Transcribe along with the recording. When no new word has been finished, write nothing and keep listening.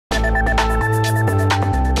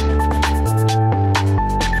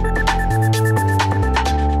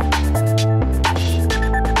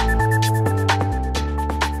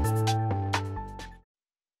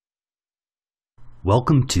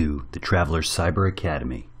Welcome to the Traveler's Cyber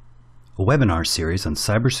Academy, a webinar series on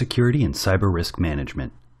cybersecurity and cyber risk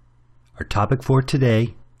management. Our topic for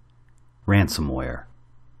today, ransomware.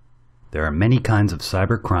 There are many kinds of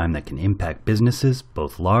cybercrime that can impact businesses,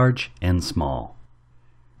 both large and small.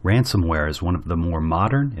 Ransomware is one of the more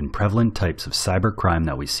modern and prevalent types of cybercrime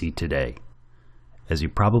that we see today. As you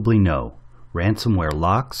probably know, ransomware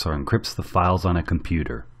locks or encrypts the files on a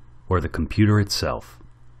computer, or the computer itself.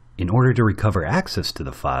 In order to recover access to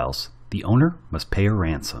the files, the owner must pay a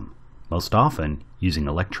ransom, most often using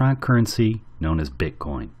electronic currency known as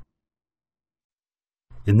Bitcoin.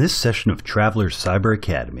 In this session of Traveler's Cyber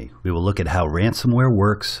Academy, we will look at how ransomware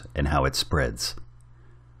works and how it spreads.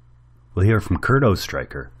 We'll hear from Kurt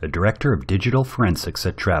Oestreicher, a director of digital forensics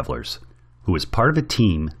at Travelers, who was part of a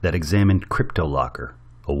team that examined CryptoLocker,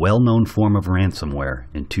 a well-known form of ransomware,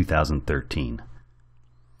 in 2013.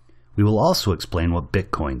 We will also explain what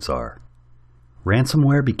Bitcoins are.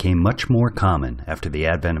 Ransomware became much more common after the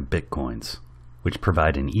advent of Bitcoins, which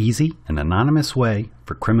provide an easy and anonymous way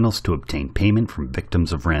for criminals to obtain payment from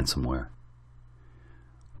victims of ransomware.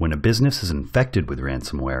 When a business is infected with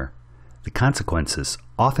ransomware, the consequences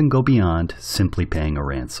often go beyond simply paying a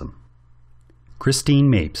ransom. Christine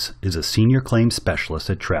Mapes is a senior claims specialist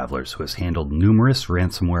at Travelers who has handled numerous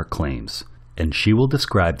ransomware claims, and she will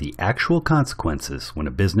describe the actual consequences when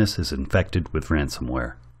a business is infected with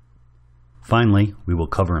ransomware. Finally, we will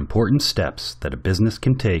cover important steps that a business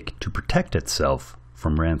can take to protect itself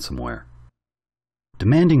from ransomware.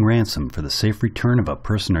 Demanding ransom for the safe return of a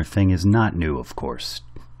person or thing is not new, of course.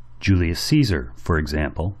 Julius Caesar, for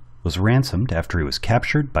example, was ransomed after he was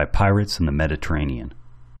captured by pirates in the Mediterranean.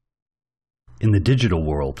 In the digital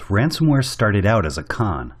world, ransomware started out as a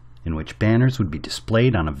con, in which banners would be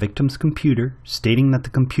displayed on a victim's computer stating that the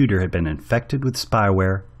computer had been infected with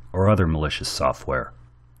spyware or other malicious software.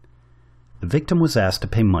 The victim was asked to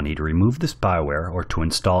pay money to remove the spyware or to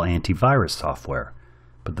install antivirus software,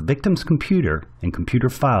 but the victim's computer and computer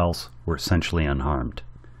files were essentially unharmed.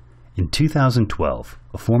 In 2012,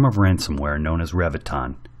 a form of ransomware known as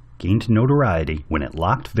Reviton gained notoriety when it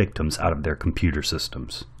locked victims out of their computer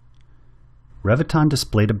systems. Reviton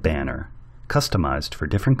displayed a banner customized for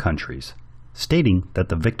different countries, stating that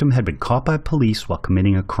the victim had been caught by police while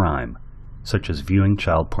committing a crime, such as viewing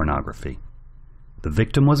child pornography. The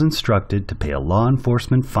victim was instructed to pay a law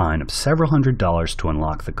enforcement fine of several $100s to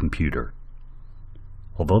unlock the computer.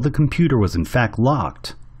 Although the computer was in fact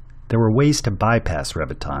locked, there were ways to bypass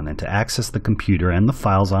Reviton and to access the computer and the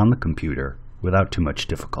files on the computer without too much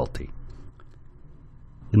difficulty.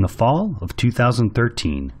 In the fall of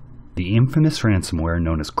 2013, the infamous ransomware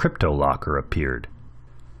known as CryptoLocker appeared.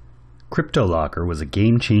 CryptoLocker was a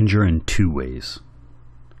game changer in two ways.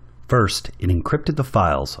 First, it encrypted the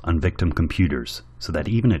files on victim computers so that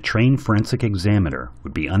even a trained forensic examiner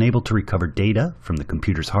would be unable to recover data from the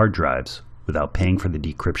computer's hard drives without paying for the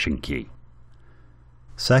decryption key.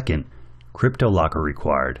 Second, CryptoLocker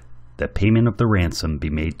required that payment of the ransom be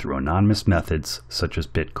made through anonymous methods such as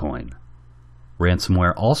Bitcoin.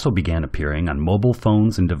 Ransomware also began appearing on mobile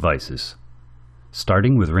phones and devices,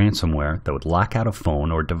 starting with ransomware that would lock out a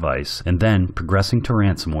phone or device, and then progressing to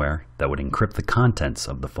ransomware that would encrypt the contents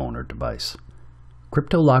of the phone or device.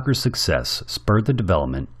 CryptoLocker's success spurred the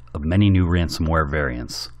development of many new ransomware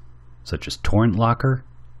variants, such as TorrentLocker,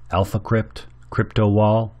 AlphaCrypt,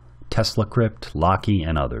 CryptoWall, TeslaCrypt, Locky,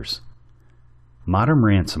 and others. Modern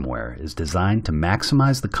ransomware is designed to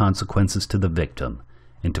maximize the consequences to the victim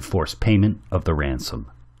and to force payment of the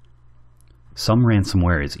ransom. Some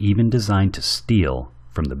ransomware is even designed to steal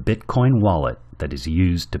from the Bitcoin wallet that is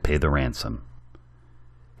used to pay the ransom.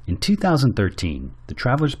 In 2013, the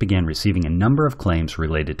Travelers began receiving a number of claims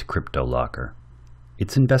related to CryptoLocker.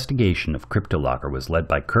 Its investigation of CryptoLocker was led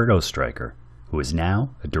by Kurt Oestreicher, who is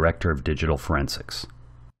now a director of digital forensics.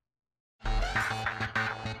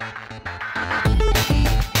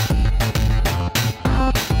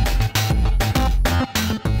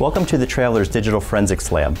 Welcome to the Travelers Digital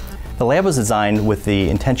Forensics Lab. The lab was designed with the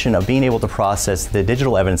intention of being able to process the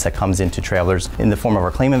digital evidence that comes into Travelers in the form of our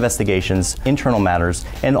claim investigations, internal matters,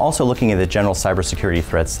 and also looking at the general cybersecurity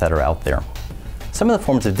threats that are out there. Some of the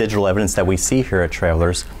forms of digital evidence that we see here at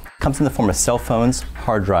Travelers comes in the form of cell phones,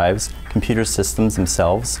 hard drives, computer systems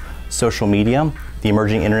themselves, social media, the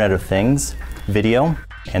emerging Internet of Things, video,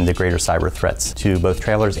 and the greater cyber threats to both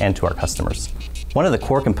Travelers and to our customers. One of the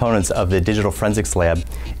core components of the Digital Forensics Lab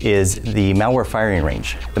is the malware firing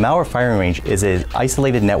range. The malware firing range is an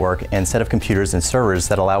isolated network and set of computers and servers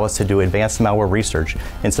that allow us to do advanced malware research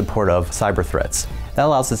in support of cyber threats. That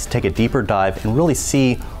allows us to take a deeper dive and really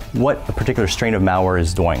see what a particular strain of malware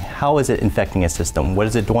is doing. How is it infecting a system? What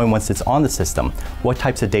is it doing once it's on the system? What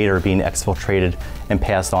types of data are being exfiltrated and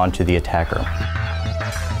passed on to the attacker?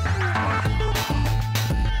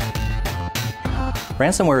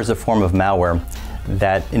 Ransomware is a form of malware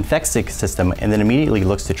that infects the system and then immediately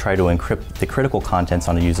looks to try to encrypt the critical contents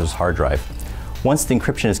on a user's hard drive. Once the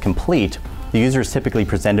encryption is complete, the user is typically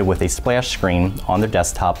presented with a splash screen on their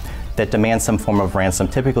desktop that demands some form of ransom,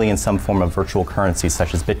 typically in some form of virtual currency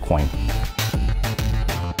such as Bitcoin.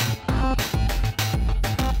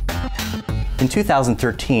 In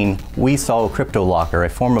 2013, we saw CryptoLocker, a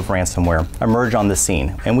form of ransomware, emerge on the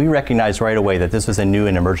scene, and we recognized right away that this was a new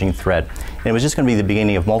and emerging threat, and it was just going to be the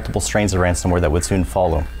beginning of multiple strains of ransomware that would soon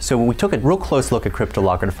follow. So we took a real close look at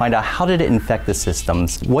CryptoLocker to find out how did it infect the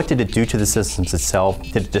systems, what did it do to the systems itself,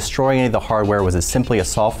 did it destroy any of the hardware, was it simply a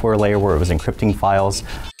software layer where it was encrypting files,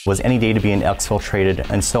 was any data being exfiltrated,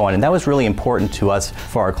 and so on. And that was really important to us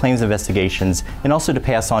for our claims investigations and also to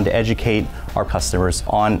pass on to educate our customers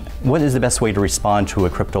on what is the best way to respond to a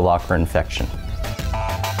CryptoLocker infection.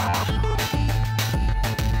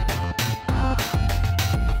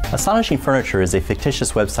 Astonishing Furniture is a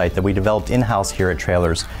fictitious website that we developed in-house here at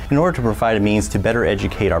Trailers in order to provide a means to better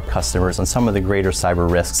educate our customers on some of the greater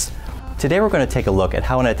cyber risks. Today we're going to take a look at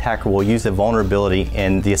how an attacker will use a vulnerability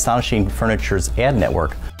in the Astonishing Furniture's ad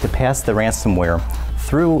network to pass the ransomware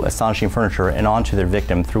through Astonishing Furniture and onto their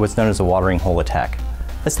victim through what's known as a watering hole attack.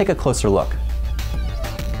 Let's take a closer look.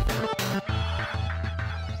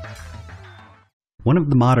 One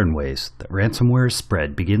of the modern ways that ransomware is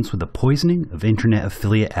spread begins with the poisoning of internet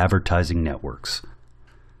affiliate advertising networks.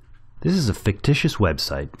 This is a fictitious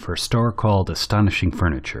website for a store called Astonishing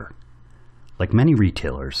Furniture. Like many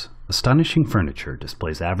retailers, Astonishing Furniture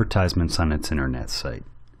displays advertisements on its internet site.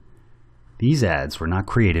 These ads were not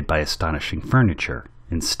created by Astonishing Furniture.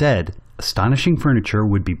 Instead, Astonishing Furniture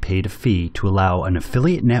would be paid a fee to allow an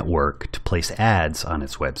affiliate network to place ads on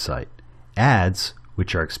its website. Ads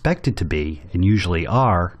which are expected to be, and usually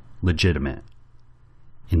are, legitimate.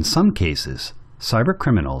 In some cases, cyber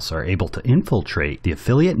criminals are able to infiltrate the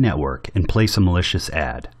affiliate network and place a malicious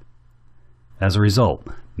ad. As a result,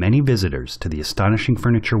 many visitors to the Astonishing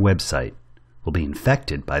Furniture website will be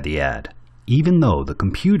infected by the ad, even though the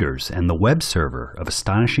computers and the web server of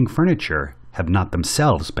Astonishing Furniture have not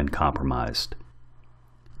themselves been compromised.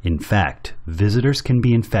 In fact, visitors can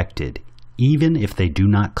be infected even if they do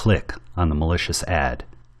not click on the malicious ad.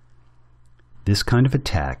 This kind of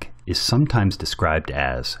attack is sometimes described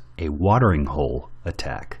as a watering hole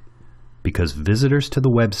attack, because visitors to the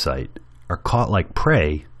website are caught like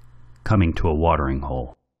prey coming to a watering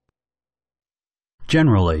hole.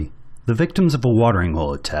 Generally, the victims of a watering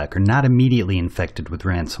hole attack are not immediately infected with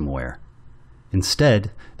ransomware. Instead,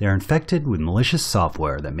 they are infected with malicious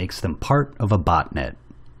software that makes them part of a botnet,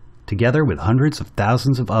 together with hundreds of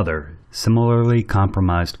thousands of other similarly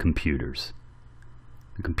compromised computers.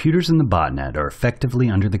 The computers in the botnet are effectively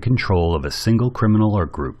under the control of a single criminal or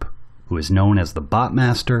group, who is known as the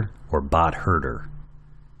botmaster or bot herder.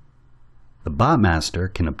 The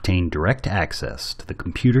botmaster can obtain direct access to the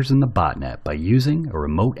computers in the botnet by using a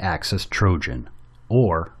remote access Trojan,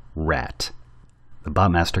 or RAT. The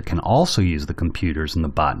botmaster can also use the computers in the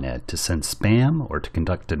botnet to send spam or to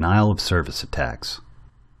conduct denial of service attacks.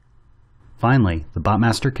 Finally, the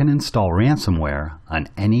botmaster can install ransomware on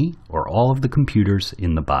any or all of the computers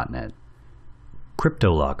in the botnet.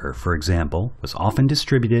 CryptoLocker, for example, was often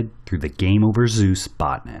distributed through the Game Over Zeus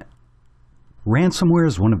botnet. Ransomware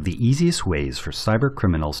is one of the easiest ways for cyber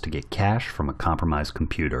criminals to get cash from a compromised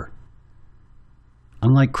computer.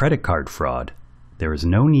 Unlike credit card fraud, there is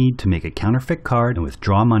no need to make a counterfeit card and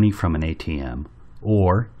withdraw money from an ATM,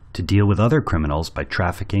 or to deal with other criminals by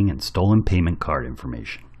trafficking in stolen payment card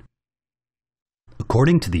information.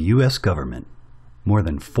 According to the U.S. government, more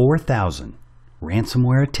than 4,000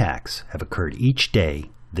 ransomware attacks have occurred each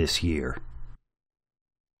day this year.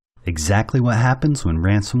 Exactly what happens when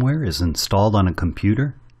ransomware is installed on a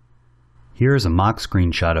computer? Here is a mock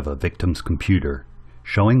screenshot of a victim's computer,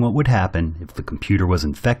 showing what would happen if the computer was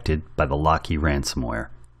infected by the Locky ransomware.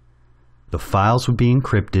 The files would be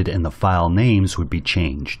encrypted and the file names would be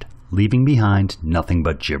changed, leaving behind nothing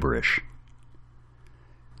but gibberish.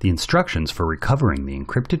 The instructions for recovering the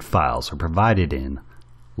encrypted files are provided in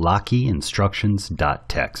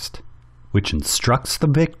lockyinstructions.txt, which instructs the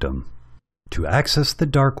victim to access the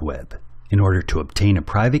dark web in order to obtain a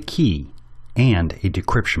private key and a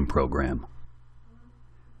decryption program.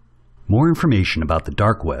 More information about the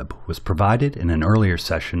dark web was provided in an earlier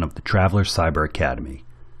session of the Travelers Cyber Academy,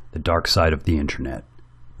 The Dark Side of the Internet,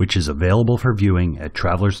 which is available for viewing at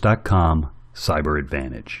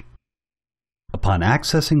travelers.com/cyberadvantage. Upon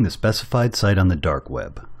accessing the specified site on the dark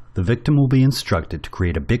web, the victim will be instructed to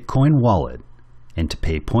create a Bitcoin wallet and to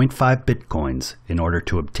pay 0.5 Bitcoins in order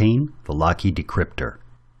to obtain the Lockheed decryptor.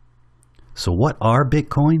 So what are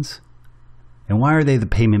Bitcoins? And why are they the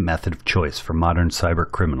payment method of choice for modern cyber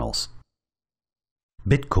criminals?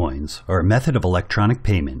 Bitcoins are a method of electronic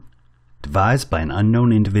payment devised by an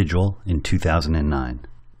unknown individual in 2009.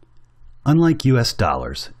 Unlike US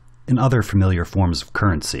dollars and other familiar forms of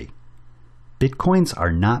currency, Bitcoins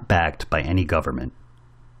are not backed by any government.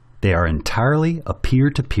 They are entirely a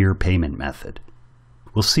peer-to-peer payment method.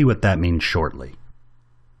 We'll see what that means shortly.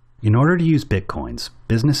 In order to use Bitcoins,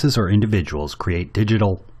 businesses or individuals create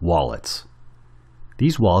digital wallets.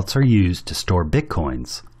 These wallets are used to store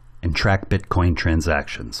Bitcoins and track Bitcoin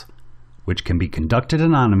transactions, which can be conducted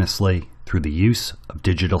anonymously through the use of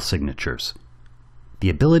digital signatures.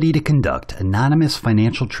 The ability to conduct anonymous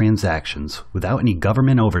financial transactions without any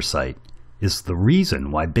government oversight is the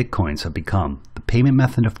reason why Bitcoins have become the payment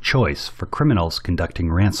method of choice for criminals conducting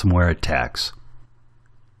ransomware attacks.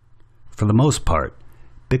 For the most part,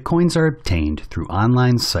 Bitcoins are obtained through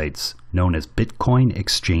online sites known as Bitcoin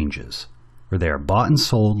exchanges, where they are bought and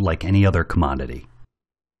sold like any other commodity.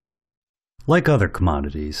 Like other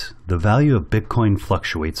commodities, the value of Bitcoin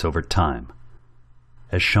fluctuates over time,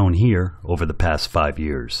 as shown here over the past 5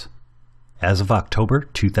 years. As of October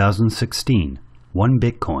 2016, 1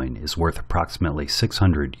 Bitcoin is worth approximately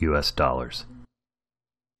 $600 US.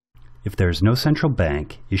 If there is no central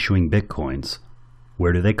bank issuing Bitcoins,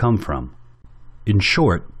 where do they come from? In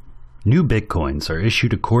short, new Bitcoins are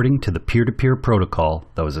issued according to the peer-to-peer protocol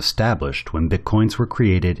that was established when Bitcoins were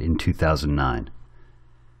created in 2009.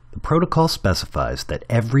 The protocol specifies that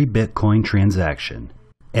every Bitcoin transaction,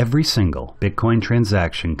 every single Bitcoin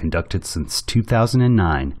transaction conducted since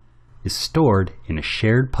 2009, is stored in a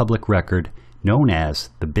shared public record known as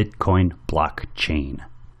the Bitcoin blockchain.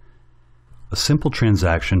 A simple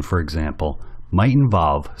transaction, for example, might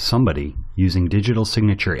involve somebody using digital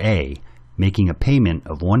signature A making a payment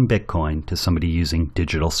of 1 Bitcoin to somebody using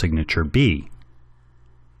digital signature B.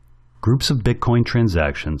 Groups of Bitcoin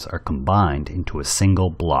transactions are combined into a single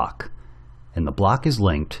block, and the block is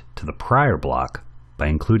linked to the prior block by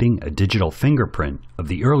including a digital fingerprint of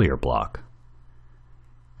the earlier block.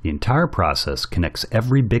 The entire process connects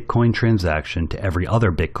every Bitcoin transaction to every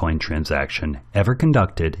other Bitcoin transaction ever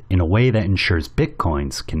conducted in a way that ensures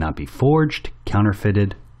Bitcoins cannot be forged,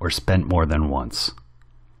 counterfeited, or spent more than once.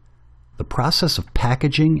 The process of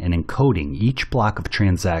packaging and encoding each block of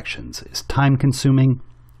transactions is time-consuming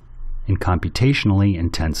and computationally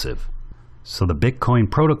intensive, so the Bitcoin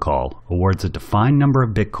protocol awards a defined number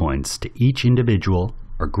of Bitcoins to each individual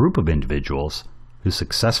or group of individuals who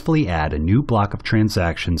successfully add a new block of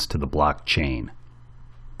transactions to the blockchain.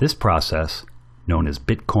 This process, known as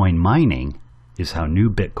Bitcoin mining, is how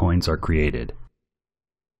new Bitcoins are created.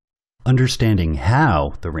 Understanding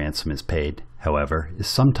how the ransom is paid, however, is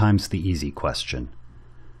sometimes the easy question.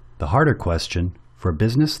 The harder question, for a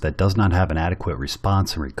business that does not have an adequate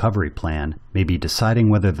response and recovery plan, may be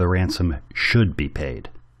deciding whether the ransom should be paid.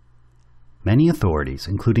 Many authorities,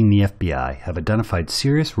 including the FBI, have identified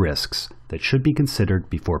serious risks that should be considered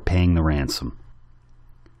before paying the ransom.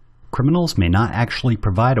 Criminals may not actually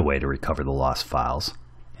provide a way to recover the lost files,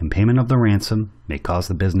 and payment of the ransom may cause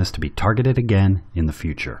the business to be targeted again in the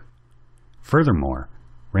future. Furthermore,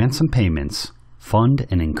 ransom payments fund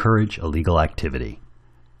and encourage illegal activity.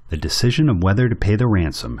 The decision of whether to pay the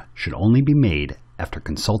ransom should only be made after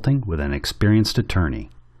consulting with an experienced attorney,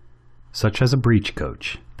 such as a breach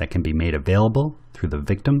coach that can be made available through the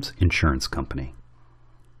victim's insurance company.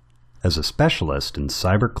 As a specialist in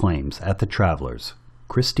cyber claims at the Travelers,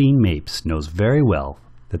 Christine Mapes knows very well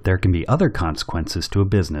that there can be other consequences to a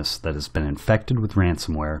business that has been infected with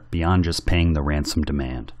ransomware beyond just paying the ransom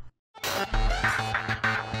demand.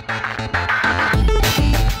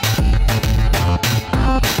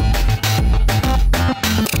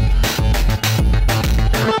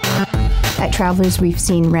 At Travelers, we've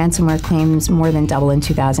seen ransomware claims more than double in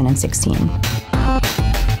 2016.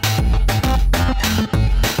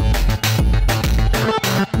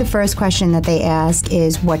 The first question that they ask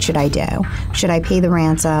is, what should I do? Should I pay the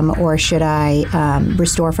ransom, or should I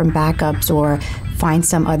restore from backups or find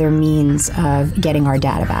some other means of getting our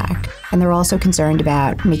data back? And they're also concerned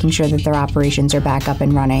about making sure that their operations are back up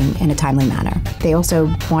and running in a timely manner. They also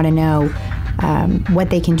want to know what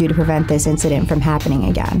they can do to prevent this incident from happening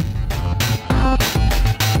again.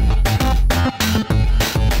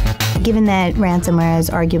 Given that ransomware is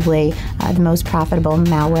arguably the most profitable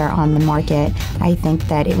malware on the market, I think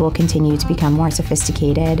that it will continue to become more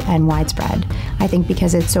sophisticated and widespread. I think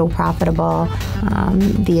because it's so profitable,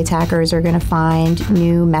 the attackers are going to find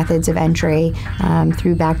new methods of entry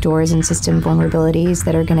through backdoors and system vulnerabilities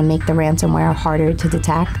that are going to make the ransomware harder to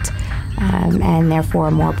detect and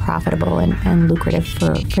therefore more profitable and lucrative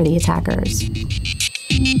for the attackers.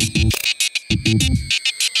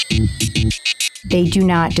 They do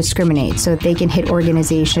not discriminate, so they can hit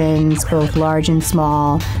organizations, both large and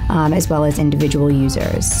small, as well as individual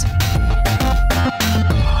users.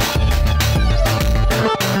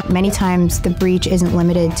 Many times the breach isn't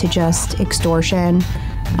limited to just extortion,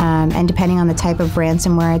 and depending on the type of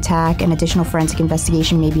ransomware attack, an additional forensic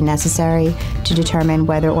investigation may be necessary to determine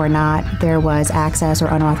whether or not there was access or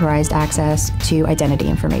unauthorized access to identity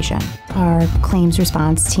information. Our claims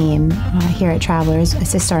response team here at Travelers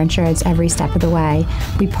assists our insureds every step of the way.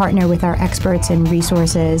 We partner with our experts and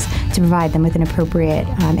resources to provide them with an appropriate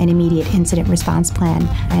and immediate incident response plan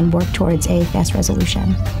and work towards a fast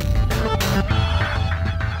resolution.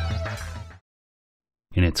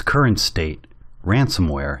 In its current state,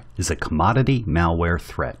 ransomware is a commodity malware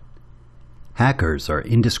threat. Hackers are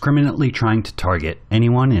indiscriminately trying to target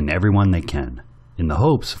anyone and everyone they can, in the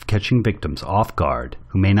hopes of catching victims off guard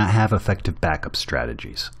who may not have effective backup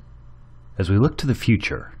strategies. As we look to the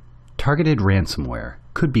future, targeted ransomware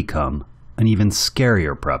could become an even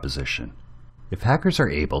scarier proposition. If hackers are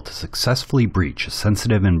able to successfully breach a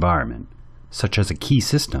sensitive environment, such as a key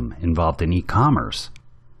system involved in e-commerce,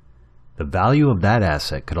 the value of that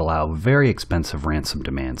asset could allow very expensive ransom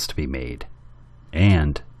demands to be made,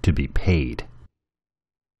 and to be paid.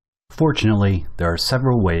 Fortunately, there are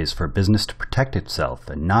several ways for a business to protect itself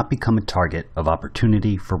and not become a target of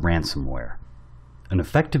opportunity for ransomware. An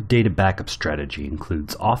effective data backup strategy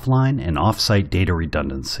includes offline and off-site data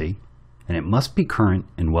redundancy, and it must be current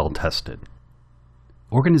and well-tested.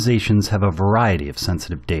 Organizations have a variety of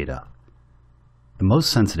sensitive data. The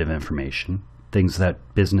most sensitive information, things that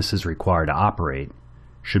businesses require to operate,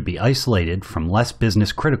 should be isolated from less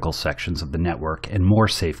business-critical sections of the network and more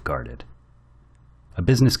safeguarded. A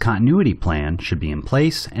business continuity plan should be in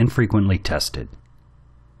place and frequently tested.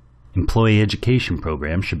 Employee education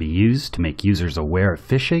programs should be used to make users aware of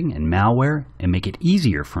phishing and malware and make it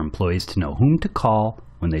easier for employees to know whom to call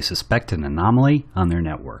when they suspect an anomaly on their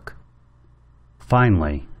network.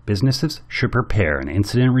 Finally, businesses should prepare an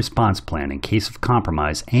incident response plan in case of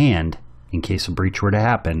compromise and, in case a breach were to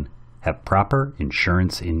happen, have proper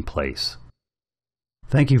insurance in place.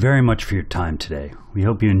 Thank you very much for your time today. We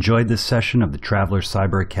hope you enjoyed this session of the Travelers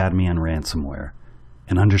Cyber Academy on ransomware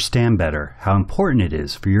and understand better how important it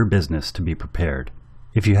is for your business to be prepared.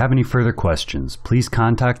 If you have any further questions, please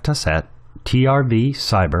contact us at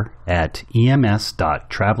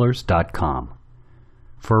trvcyber@ems.travelers.com.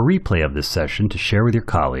 For a replay of this session to share with your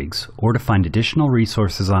colleagues or to find additional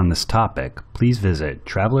resources on this topic, please visit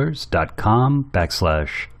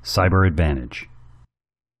travelers.com/cyberadvantage.